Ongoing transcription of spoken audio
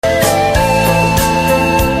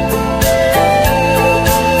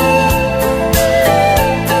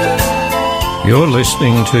You're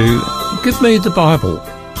listening to Give Me the Bible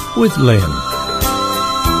with Len.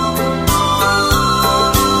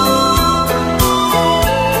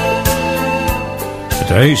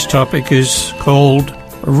 Today's topic is called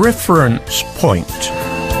Reference Point.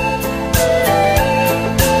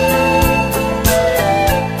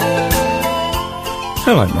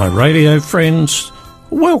 Hello, my radio friends.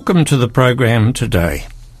 Welcome to the program today.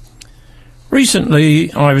 Recently,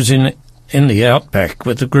 I was in the outback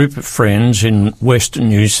with a group of friends in western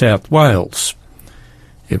New South Wales.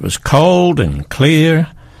 It was cold and clear,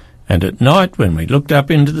 and at night when we looked up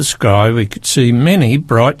into the sky we could see many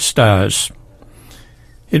bright stars.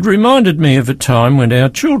 It reminded me of a time when our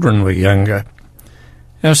children were younger.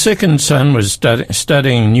 Our second son was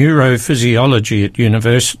studying neurophysiology at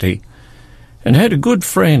university and had a good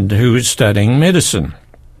friend who was studying medicine.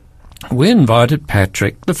 We invited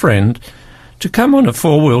Patrick, the friend, to come on a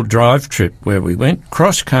four-wheel drive trip where we went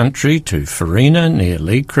cross-country to Farina near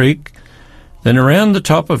Lee Creek, then around the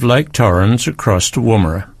top of Lake Torrens across to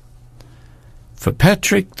Woomera. For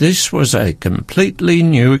Patrick, this was a completely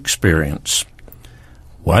new experience.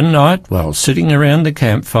 One night, while sitting around the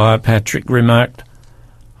campfire, Patrick remarked,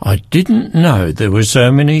 "I didn't know there were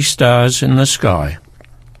so many stars in the sky."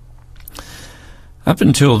 Up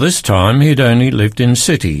until this time, he'd only lived in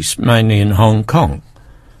cities, mainly in Hong Kong,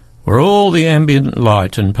 where all the ambient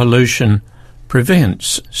light and pollution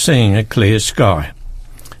prevents seeing a clear sky.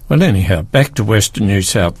 Well, anyhow, back to western New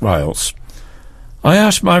South Wales. I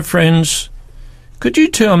asked my friends, could you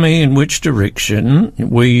tell me in which direction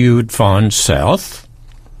you would find south?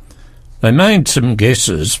 They made some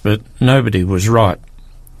guesses, but nobody was right.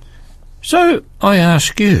 So I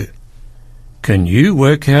ask you, can you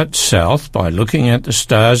work out south by looking at the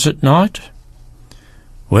stars at night?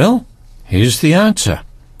 Well, here's the answer.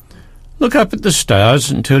 Look up at the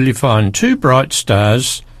stars until you find two bright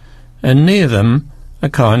stars, and near them a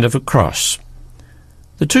kind of a cross.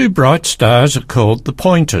 The two bright stars are called the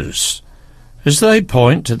pointers, as they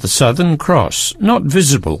point to the Southern Cross, not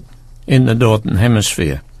visible in the Northern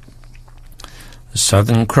Hemisphere. The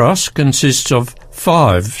Southern Cross consists of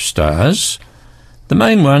 5 stars, the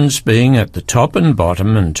main ones being at the top and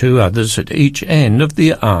bottom and 2 others at each end of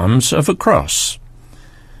the arms of a cross.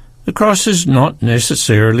 The cross is not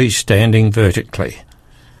necessarily standing vertically.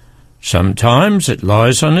 Sometimes it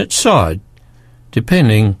lies on its side,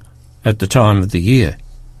 depending at the time of the year.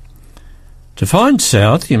 To find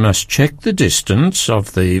south, you must check the distance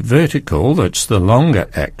of the vertical, that's the longer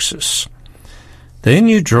axis. Then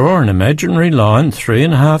you draw an imaginary line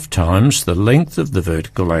 3.5 times the length of the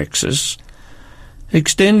vertical axis,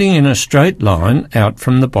 extending in a straight line out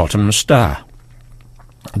from the bottom star.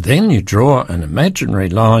 Then you draw an imaginary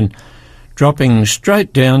line dropping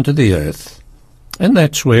straight down to the earth, and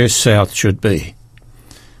that's where south should be.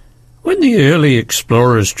 When the early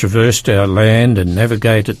explorers traversed our land and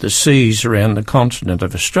navigated the seas around the continent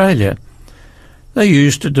of Australia, they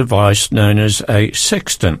used a device known as a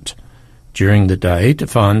sextant during the day to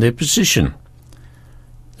find their position.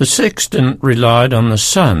 The sextant relied on the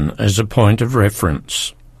sun as a point of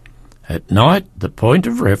reference. At night, the point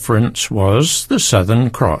of reference was the Southern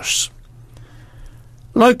Cross.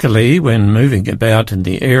 Locally, when moving about in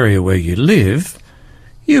the area where you live,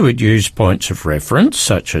 you would use points of reference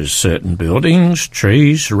such as certain buildings,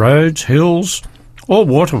 trees, roads, hills, or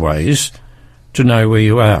waterways to know where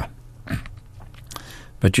you are.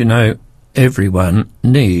 But you know, everyone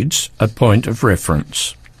needs a point of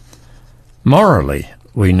reference. Morally,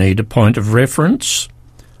 we need a point of reference,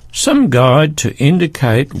 some guide to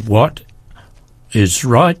indicate what is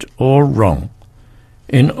right or wrong,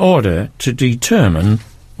 in order to determine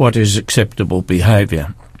what is acceptable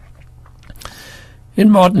behaviour. In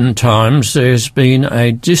modern times, there's been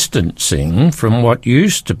a distancing from what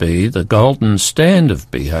used to be the golden stand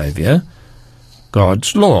of behaviour,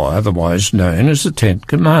 God's law, otherwise known as the 10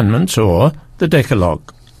 Commandments or the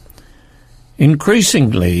Decalogue.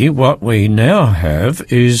 Increasingly, what we now have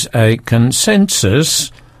is a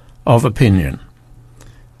consensus of opinion.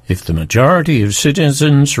 If the majority of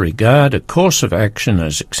citizens regard a course of action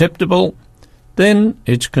as acceptable, then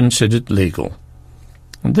it's considered legal.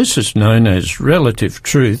 And this is known as relative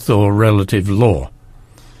truth or relative law.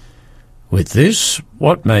 With this,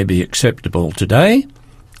 what may be acceptable today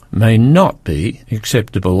may not be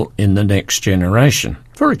acceptable in the next generation.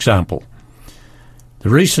 For example, the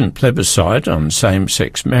recent plebiscite on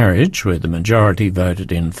same-sex marriage, where the majority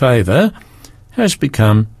voted in favour, has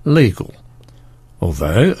become legal,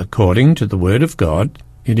 although, according to the Word of God,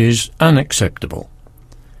 it is unacceptable.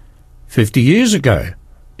 50 years ago,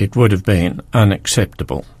 it would have been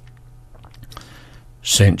unacceptable.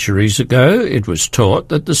 Centuries ago, it was taught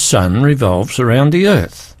that the sun revolves around the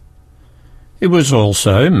earth. It was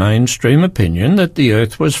also mainstream opinion that the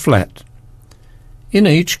earth was flat. In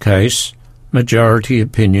each case, majority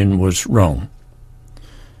opinion was wrong.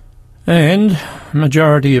 And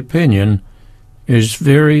majority opinion is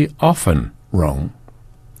very often wrong.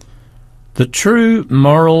 The true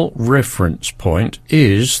moral reference point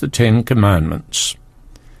is the Ten Commandments.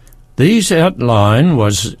 These outline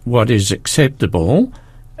what is acceptable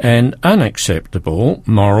and unacceptable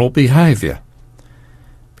moral behaviour.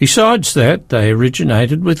 Besides that, they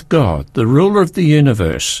originated with God, the ruler of the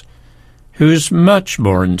universe, who is much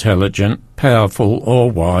more intelligent, powerful, or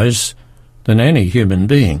wise than any human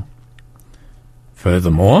being.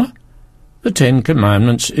 Furthermore, the Ten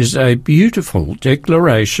Commandments is a beautiful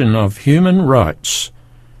declaration of human rights,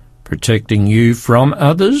 protecting you from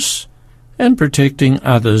others and protecting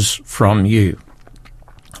others from you.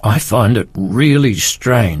 I find it really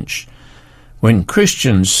strange when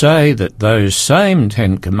Christians say that those same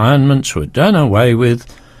Ten Commandments were done away with,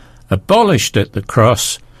 abolished at the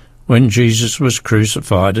cross when Jesus was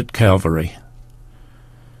crucified at Calvary.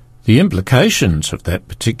 The implications of that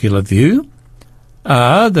particular view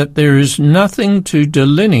are that there is nothing to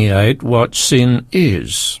delineate what sin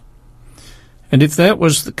is. And if that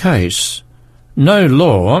was the case, no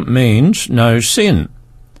law means no sin,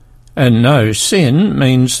 and no sin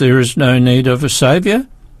means there is no need of a Saviour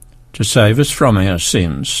to save us from our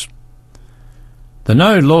sins. The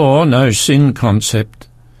no law, no sin concept,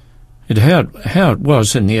 how it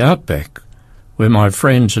was in the outback where my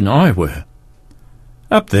friends and I were.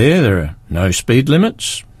 Up there are no speed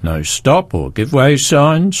limits, no stop or give way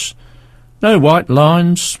signs, no white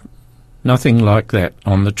lines, nothing like that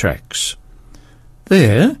on the tracks.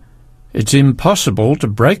 There, it's impossible to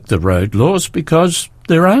break the road laws because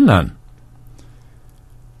there are none.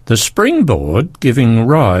 The springboard giving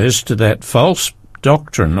rise to that false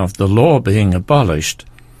doctrine of the law being abolished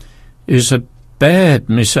is a bad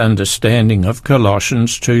misunderstanding of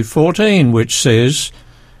Colossians 2:14, which says,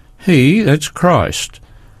 He, that's Christ,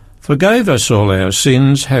 forgave us all our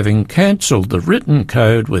sins, having cancelled the written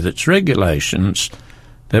code with its regulations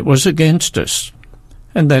that was against us,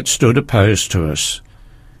 and that stood opposed to us.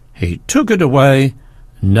 He took it away,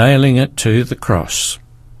 nailing it to the cross.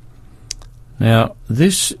 Now,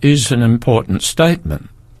 this is an important statement.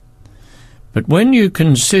 But when you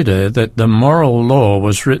consider that the moral law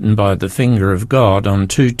was written by the finger of God on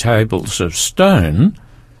 2 tables of stone,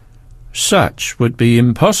 such would be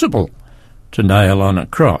impossible to nail on a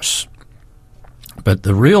cross. But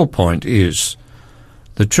the real point is,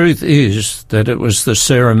 the truth is that it was the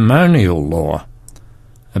ceremonial law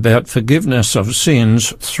about forgiveness of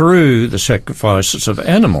sins through the sacrifices of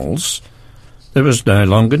animals that was no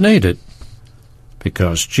longer needed,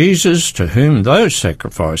 because Jesus, to whom those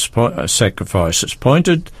sacrifices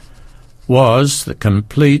pointed, was the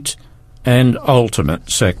complete and ultimate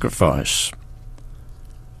sacrifice.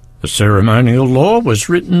 The ceremonial law was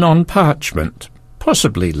written on parchment,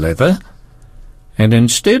 possibly leather, and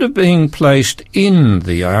instead of being placed in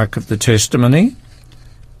the Ark of the Testimony,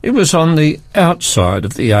 it was on the outside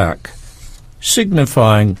of the Ark,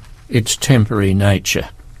 signifying its temporary nature.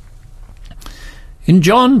 In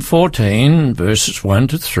John 14, verses 1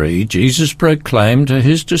 to 3, Jesus proclaimed to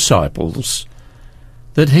his disciples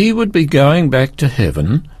that he would be going back to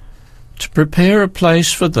heaven to prepare a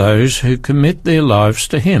place for those who commit their lives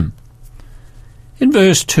to him. In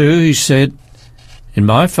verse 2 he said, In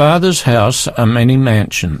my Father's house are many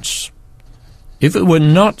mansions. If it were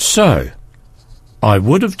not so, I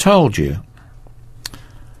would have told you.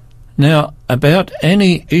 Now, about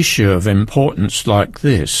any issue of importance like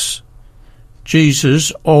this,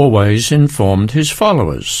 Jesus always informed his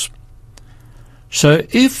followers. So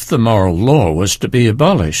if the moral law was to be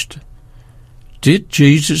abolished, did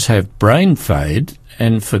Jesus have brain fade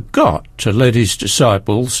and forgot to let his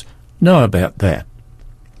disciples know about that?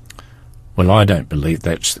 Well, I don't believe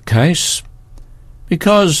that's the case,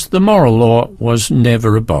 because the moral law was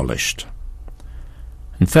never abolished.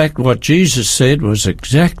 In fact, what Jesus said was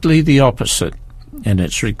exactly the opposite, and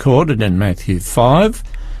it's recorded in Matthew 5,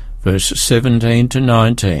 verses 17 to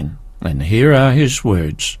 19. And here are his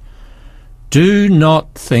words. Do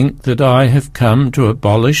not think that I have come to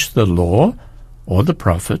abolish the law or the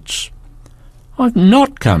prophets. I've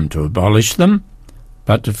not come to abolish them,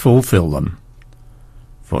 but to fulfill them.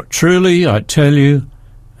 For truly I tell you,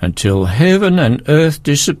 until heaven and earth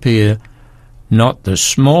disappear, not the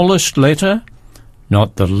smallest letter,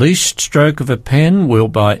 not the least stroke of a pen will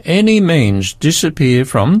by any means disappear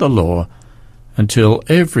from the law until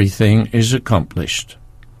everything is accomplished.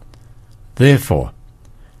 Therefore,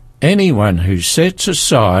 Anyone who sets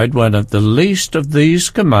aside one of the least of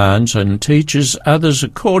these commands and teaches others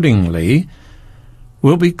accordingly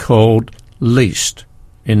will be called least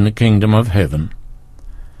in the kingdom of heaven.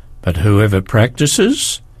 But whoever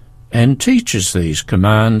practices and teaches these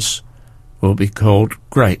commands will be called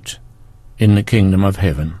great in the kingdom of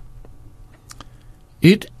heaven.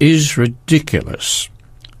 It is ridiculous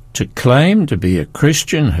to claim to be a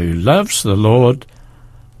Christian who loves the Lord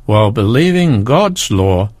while believing God's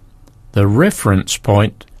law, the reference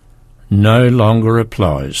point, no longer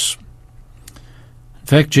applies. In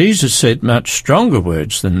fact, Jesus said much stronger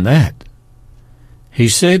words than that. He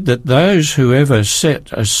said that those who ever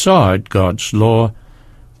set aside God's law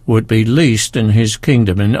would be least in his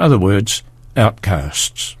kingdom, in other words,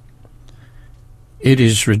 outcasts. It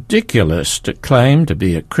is ridiculous to claim to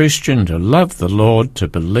be a Christian, to love the Lord, to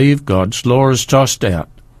believe God's law is tossed out.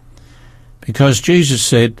 Because Jesus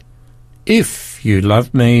said, "If you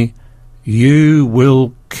love me, you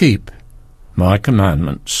will keep my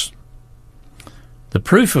commandments." The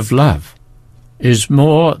proof of love is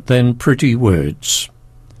more than pretty words.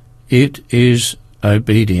 It is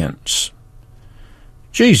obedience.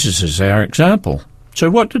 Jesus is our example.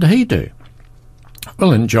 So what did he do?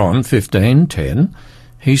 Well, in John 15:10,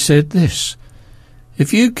 he said this,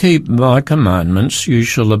 "If you keep my commandments, you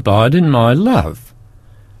shall abide in my love,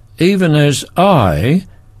 even as I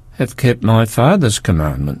have kept my Father's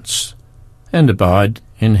commandments, and abide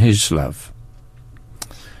in his love."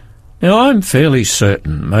 Now, I'm fairly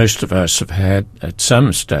certain most of us have had, at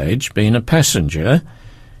some stage, been a passenger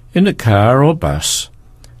in a car or bus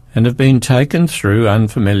and have been taken through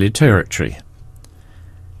unfamiliar territory.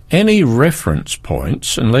 Any reference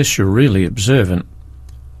points, unless you're really observant,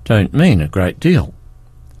 don't mean a great deal.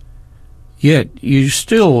 Yet you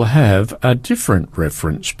still have a different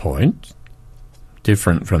reference point,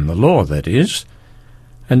 different from the law, that is,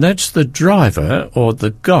 and that's the driver or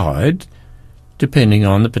the guide, depending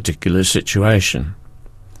on the particular situation.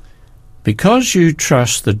 Because you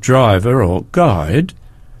trust the driver or guide,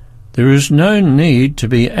 there is no need to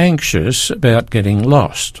be anxious about getting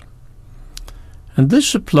lost. And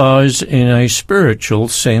this applies in a spiritual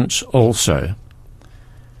sense also.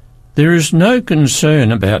 There is no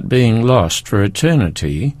concern about being lost for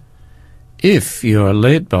eternity if you are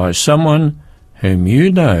led by someone whom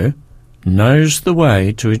you know knows the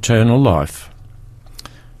way to eternal life.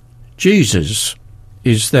 Jesus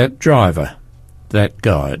is that driver, that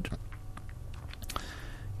guide.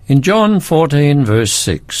 In John 14 verse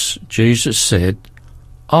 6, Jesus said,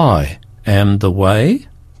 "I am the way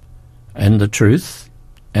and the truth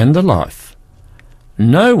and the life.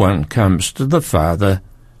 No one comes to the Father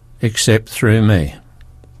except through me."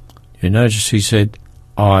 You notice he said,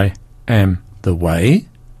 "I am the way."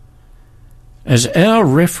 As our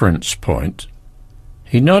reference point,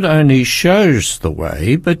 he not only shows the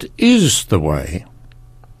way, but is the way.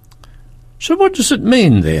 So what does it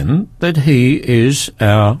mean, then, that he is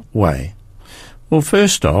our way? Well,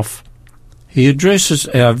 first off, he addresses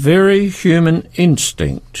our very human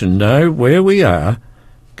instinct to know where we are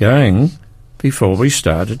going before we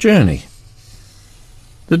start a journey.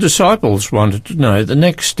 The disciples wanted to know the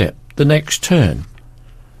next step, the next turn,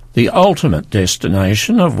 the ultimate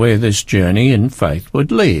destination of where this journey in faith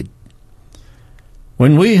would lead.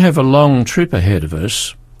 When we have a long trip ahead of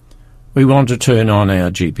us, we want to turn on our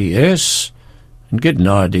GPS and get an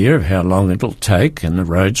idea of how long it'll take and the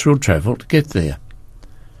roads we'll travel to get there.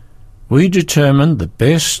 We determine the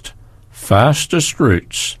best, fastest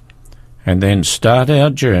routes and then start our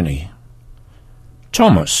journey.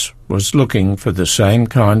 Thomas was looking for the same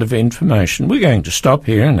kind of information. We're going to stop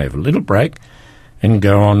here and have a little break and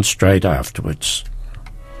go on straight afterwards.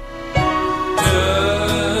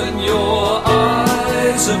 Turn your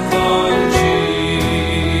eyes upon Jesus.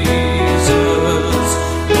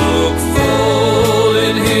 Look full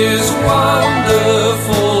in his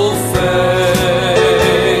wonderful face,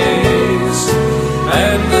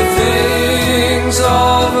 and the things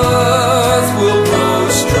of earth will grow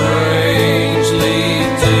strangely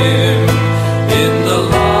dim in the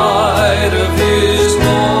light of his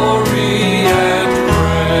glory and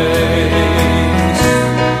grace.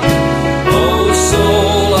 Oh,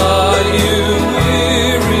 soul, are you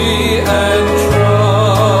weary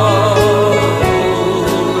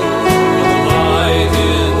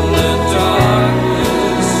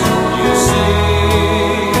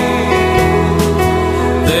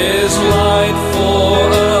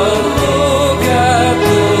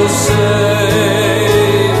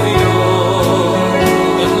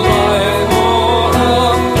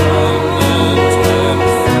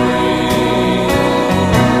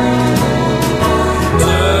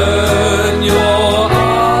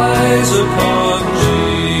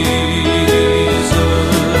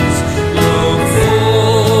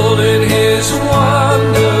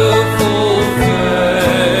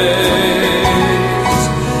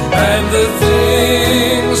and the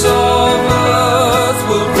things of earth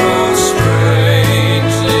will grow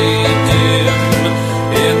strangely dim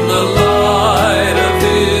in the light of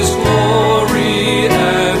His glory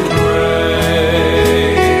and grace.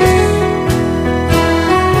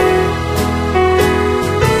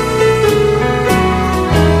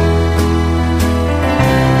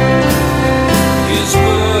 His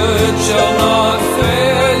word shall not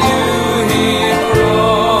fail you, He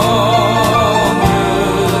promised.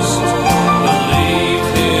 Believe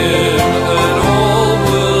Him and all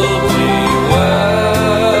will be well.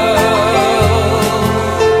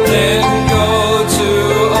 Then go to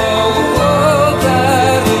a world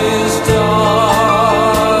that is dying,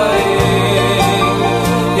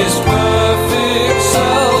 His perfect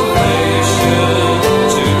salvation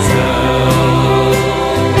to tell.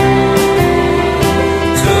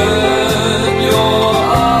 Turn your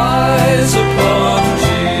eyes upon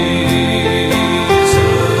Jesus.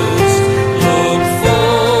 Look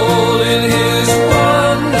full in His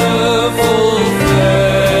wonderful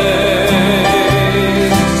face,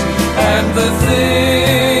 and the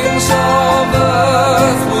things of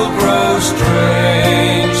earth will grow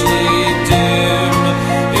strangely dim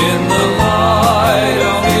in the light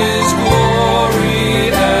of His glory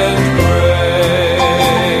and grace.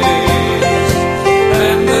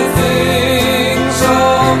 And the things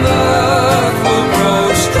of earth will grow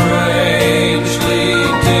strangely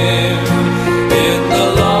dim in the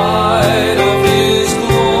light of His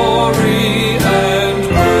glory and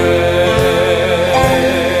grace.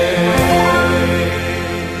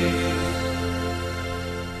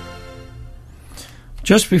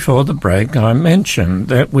 Just before the break, I mentioned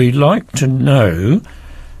that we like to know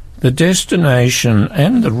the destination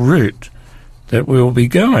and the route that we'll be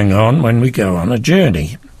going on when we go on a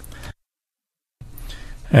journey.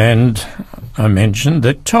 And I mentioned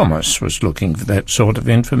that Thomas was looking for that sort of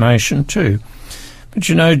information too. But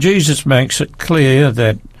you know, Jesus makes it clear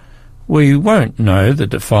that we won't know the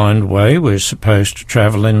defined way we're supposed to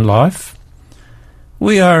travel in life.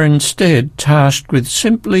 We are instead tasked with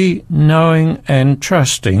simply knowing and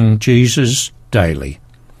trusting Jesus daily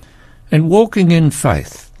and walking in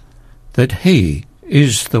faith that He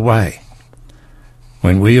is the way.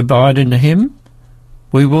 When we abide in Him,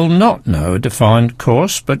 we will not know a defined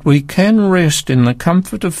course, but we can rest in the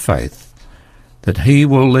comfort of faith that He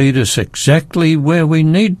will lead us exactly where we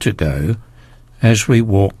need to go as we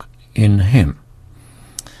walk in Him.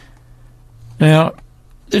 Now,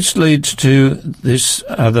 this leads to this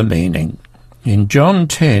other meaning. In John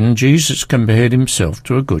 10, Jesus compared Himself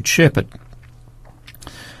to a good shepherd.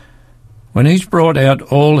 When He's brought out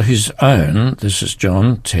all His own, this is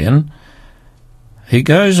John 10, He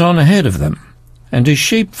goes on ahead of them, and His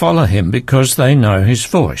sheep follow Him because they know His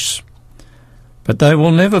voice. But they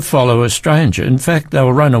will never follow a stranger. In fact,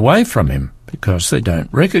 they'll run away from Him because they don't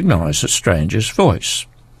recognize a stranger's voice.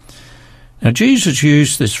 Now, Jesus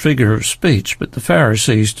used this figure of speech, but the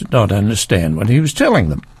Pharisees did not understand what He was telling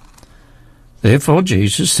them. Therefore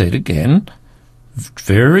Jesus said again,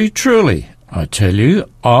 "Very truly, I tell you,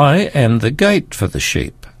 I am the gate for the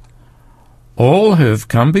sheep. All who have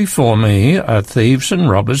come before me are thieves and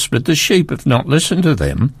robbers, but the sheep have not listened to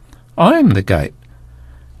them. I am the gate.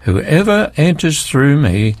 Whoever enters through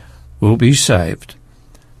me will be saved.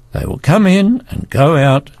 They will come in and go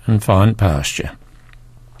out and find pasture."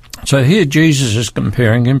 So here Jesus is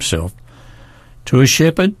comparing Himself to a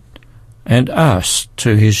shepherd and us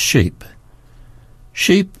to His sheep.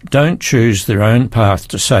 Sheep don't choose their own path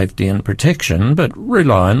to safety and protection, but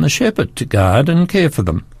rely on the shepherd to guard and care for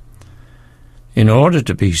them. In order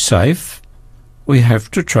to be safe, we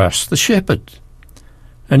have to trust the shepherd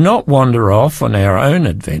and not wander off on our own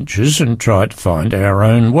adventures and try to find our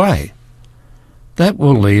own way. That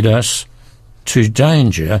will lead us to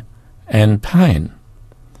danger and pain.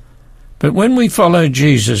 But when we follow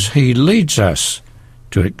Jesus, He leads us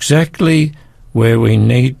to exactly where we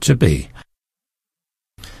need to be.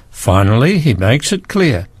 Finally, He makes it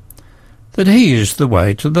clear that He is the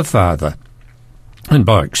way to the Father, and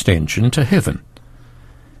by extension to heaven.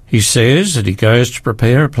 He says that He goes to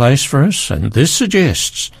prepare a place for us, and this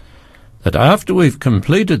suggests that after we've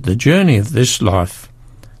completed the journey of this life,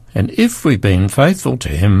 and if we've been faithful to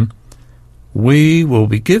Him, we will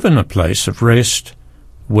be given a place of rest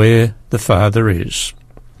where the Father is.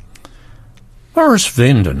 Morris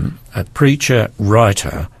Venden, a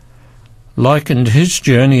preacher-writer, likened his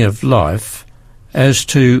journey of life as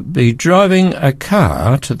to be driving a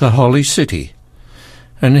car to the holy city,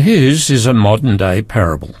 and his is a modern-day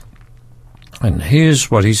parable. And here's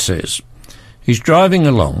what he says. He's driving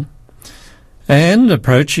along, And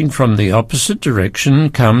approaching from the opposite direction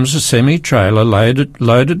comes a semi-trailer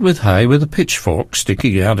loaded with hay with a pitchfork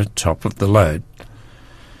sticking out at the top of the load.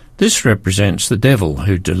 This represents the devil,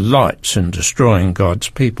 who delights in destroying God's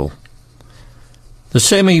people. The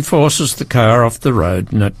semi forces the car off the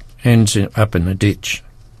road and it ends up in a ditch.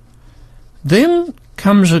 Then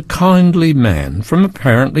comes a kindly man from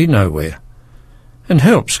apparently nowhere and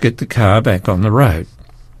helps get the car back on the road.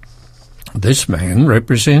 This man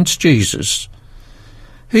represents Jesus.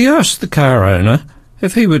 He asks the car owner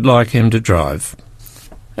if he would like him to drive,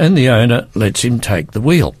 and the owner lets him take the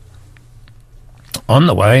wheel. On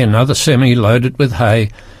the way, another semi loaded with hay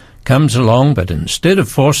comes along, but instead of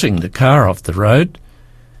forcing the car off the road,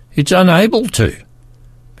 it's unable to,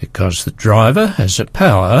 because the driver has a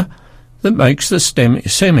power that makes the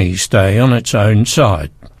semi stay on its own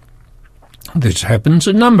side. This happens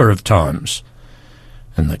a number of times,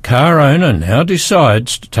 and the car owner now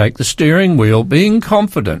decides to take the steering wheel, being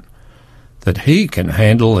confident that he can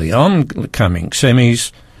handle the oncoming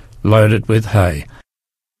semis loaded with hay.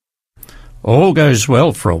 All goes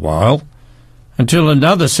well for a while, until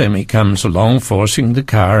another semi comes along, forcing the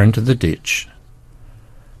car into the ditch.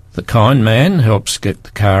 The kind man helps get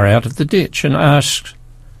the car out of the ditch and asks,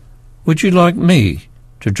 "Would you like me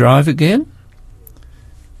to drive again?"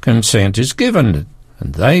 Consent is given,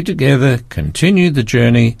 and they together continue the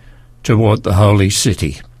journey toward the holy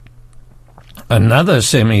city. Another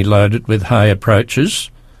semi loaded with hay approaches,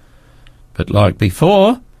 but like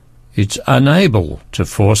before, it's unable to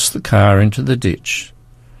force the car into the ditch.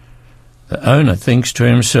 The owner thinks to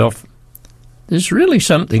himself, "There's really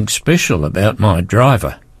something special about my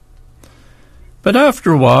driver." But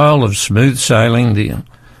after a while of smooth sailing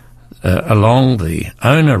along, the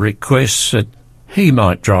owner requests that he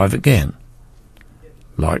might drive again.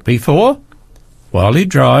 Like before, while he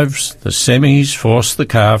drives, the semis force the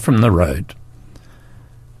car from the road.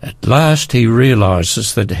 At last he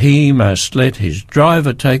realises that he must let his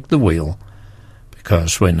driver take the wheel,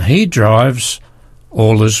 because when he drives,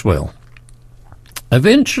 all is well.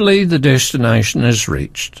 Eventually the destination is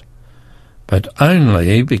reached, but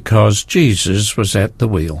only because Jesus was at the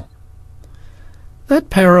wheel. That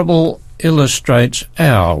parable illustrates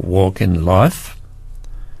our walk in life.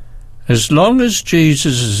 As long as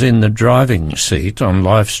Jesus is in the driving seat on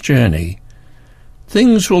life's journey,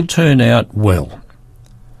 things will turn out well.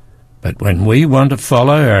 But when we want to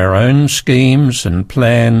follow our own schemes and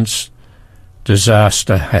plans,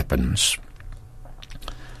 disaster happens.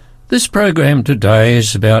 This program today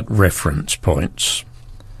is about reference points.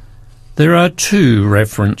 There are 2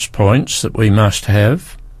 reference points that we must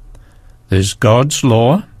have. There's God's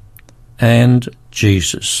law and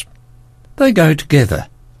Jesus. They go together.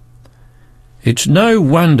 It's no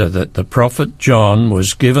wonder that the prophet John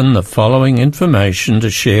was given the following information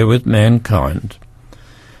to share with mankind,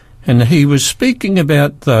 and he was speaking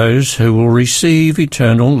about those who will receive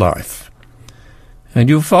eternal life. And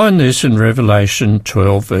you'll find this in Revelation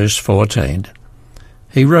 12, verse 14.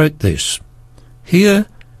 He wrote this, "Here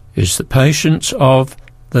is the patience of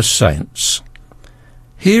the saints.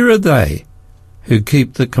 Here are they who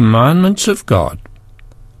keep the commandments of God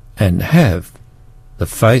and have the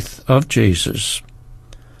faith of Jesus."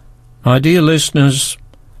 My dear listeners,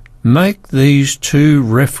 make these 2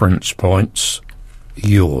 reference points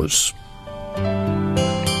yours.